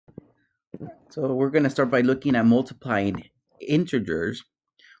So we're going to start by looking at multiplying integers.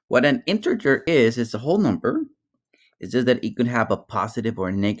 What an integer is a whole number. It's just that it could have a positive or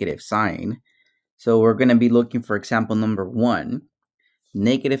a negative sign. So we're going to be looking for example number 1,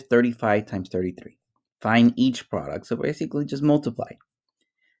 negative 35 times 33. Find each product. So basically just multiply.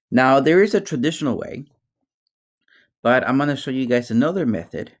 Now there is a traditional way, but I'm going to show you guys another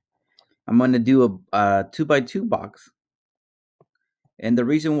method. I'm going to do a 2 by 2 box. And the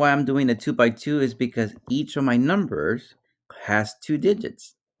reason why I'm doing a 2 by 2 is because each of my numbers has 2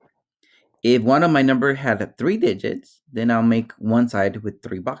 digits. If one of my numbers had 3 digits, then I'll make one side with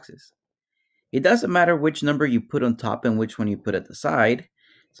 3 boxes. It doesn't matter which number you put on top and which one you put at the side.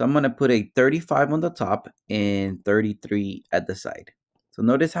 So I'm going to put a 35 on the top and 33 at the side. So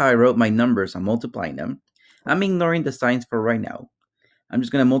notice how I wrote my numbers. I'm multiplying them. I'm ignoring the signs for right now. I'm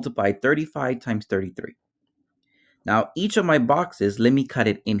just going to multiply 35 times 33. Now, each of my boxes, let me cut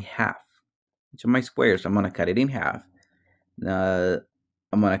it in half. Each of my squares, I'm going to cut it in half. I'm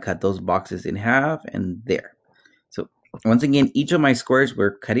going to cut those boxes in half and there. So once again, each of my squares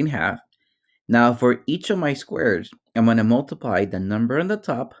were cut in half. Now for each of my squares, I'm going to multiply the number on the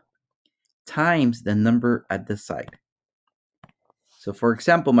top times the number at the side. So for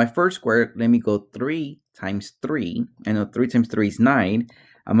example, my first square, let me go 3 times 3. I know 3 times 3 is 9.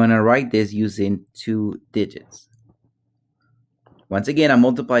 I'm going to write this using 2 digits. Once again, I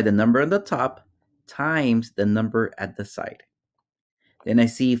multiply the number on the top times the number at the side. Then I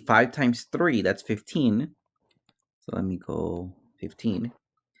see 5 times 3, that's 15. So let me go 15.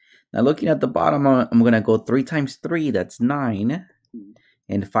 Now looking at the bottom, I'm going to go 3 times 3, that's 9.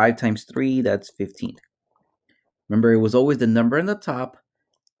 And 5 times 3, that's 15. Remember, it was always the number on the top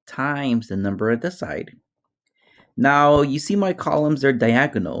times the number at the side. Now, you see my columns, they're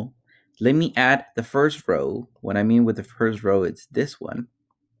diagonal. Let me add the first row. What I mean with the first row, it's this one.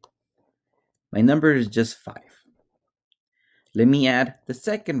 My number is just 5. Let me add the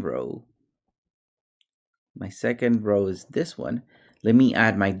second row. My second row is this one. Let me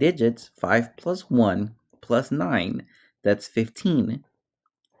add my digits, 5 plus 1 plus 9, that's 15.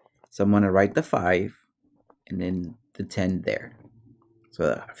 So I'm going to write the 5 and then the 10 there.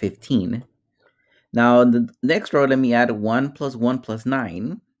 So 15. Now the next row, let me add 1 plus 1 plus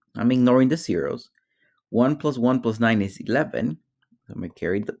 9. I'm ignoring the zeros. 1 plus 1 plus 9 is 11. So let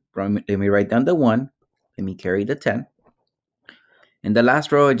me write down the 1. Let me carry the 10. In the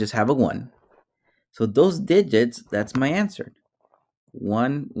last row, I just have a 1. So those digits, that's my answer.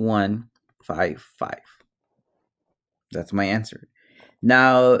 1155. That's my answer.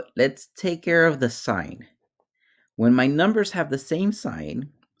 Now, let's take care of the sign. When my numbers have the same sign,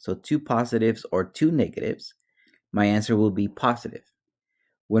 so 2 positives or 2 negatives, my answer will be positive.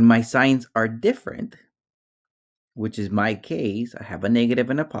 When my signs are different, which is my case, I have a negative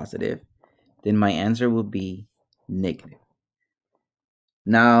and a positive, then my answer will be negative.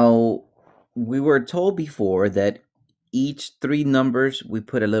 Now, we were told before that each 3 numbers, we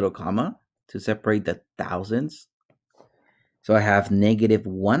put a little comma to separate the thousands. So I have negative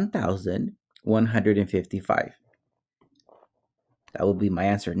 1,155. That will be my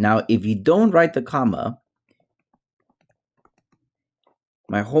answer. Now, if you don't write the comma,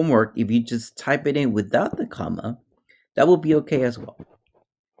 my homework, if you just type it in without the comma, that will be okay as well.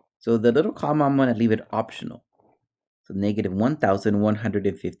 So the little comma, I'm going to leave it optional. So negative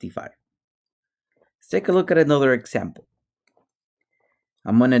 1,155. Let's take a look at another example.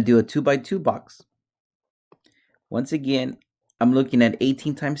 I'm going to do a 2 by 2 box. Once again, I'm looking at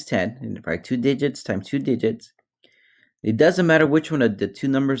 18 times 10, and if I write 2 digits times 2 digits, it doesn't matter which one of the 2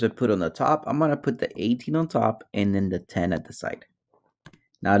 numbers I put on the top. I'm going to put the 18 on top and then the 10 at the side.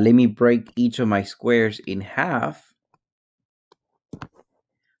 Now let me break each of my squares in half.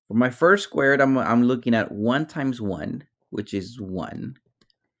 For my first square, I'm looking at 1 times 1, which is 1.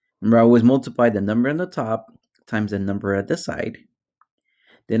 Remember, I always multiply the number on the top times the number at the side.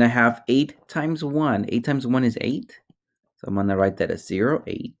 Then I have 8 times 1. 8 times 1 is 8. So I'm going to write that as 0,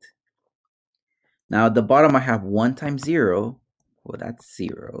 8. Now at the bottom, I have 1 times 0. Well, that's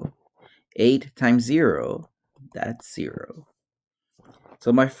 0. 8 times 0, that's 0.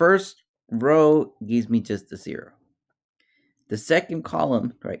 So my first row gives me just a 0. The second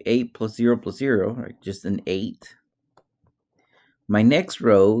column, right, 8 plus 0 plus 0, right, just an 8. My next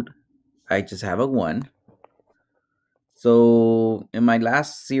row, I just have a 1. So in my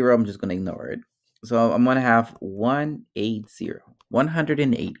last 0, I'm just going to ignore it. So I'm going to have 180,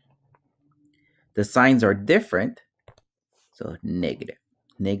 180. The signs are different, so negative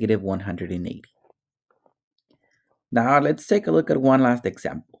 180. Now let's take a look at one last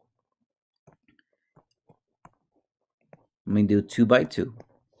example. I'm going to do 2 by 2.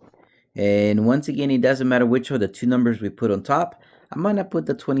 And once again, it doesn't matter which of the two numbers we put on top. I'm going to put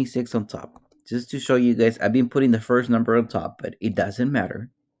the 26 on top. Just to show you guys, I've been putting the first number on top, but it doesn't matter.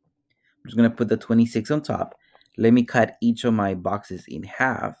 I'm just going to put the 26 on top. Let me cut each of my boxes in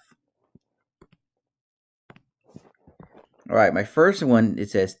half. All right, my first one, it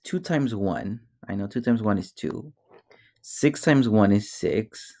says 2 times 1. I know 2 times 1 is 2. 6 times 1 is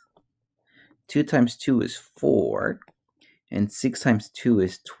 6. 2 times 2 is 4. And 6 times 2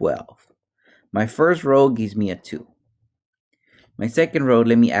 is 12. My first row gives me a 2. My second row,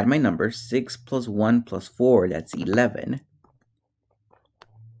 let me add my numbers. 6 plus 1 plus 4, that's 11.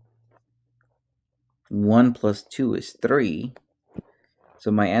 1 plus 2 is 3.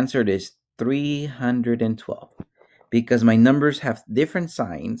 So my answer is 312. Because my numbers have different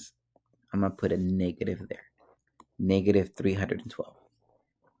signs, I'm going to put a negative there. Negative 312.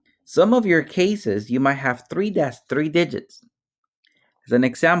 Some of your cases, you might have 3 digits. As an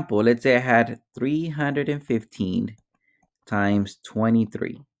example, let's say I had 315 times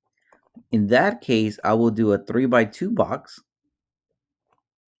 23. In that case, I will do a 3 by 2 box.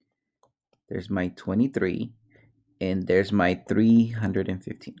 There's my 23, and there's my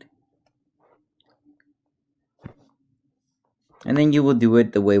 315. And then you will do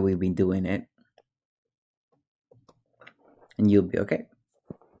it the way we've been doing it, and you'll be okay.